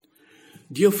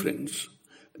Dear friends,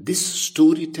 this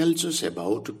story tells us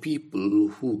about people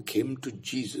who came to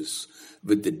Jesus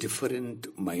with the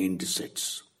different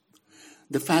mindsets.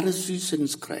 The Pharisees and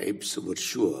scribes were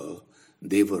sure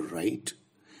they were right,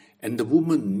 and the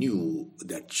woman knew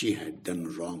that she had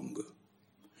done wrong.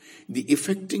 The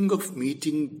effecting of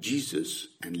meeting Jesus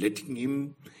and letting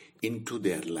him into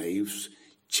their lives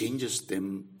changes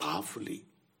them powerfully.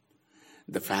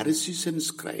 The Pharisees and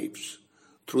scribes,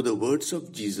 through the words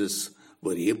of Jesus,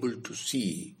 were able to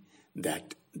see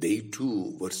that they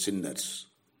too were sinners,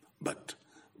 but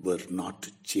were not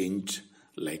changed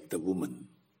like the woman.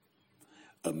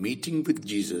 A meeting with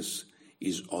Jesus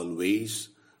is always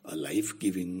a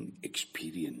life-giving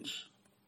experience.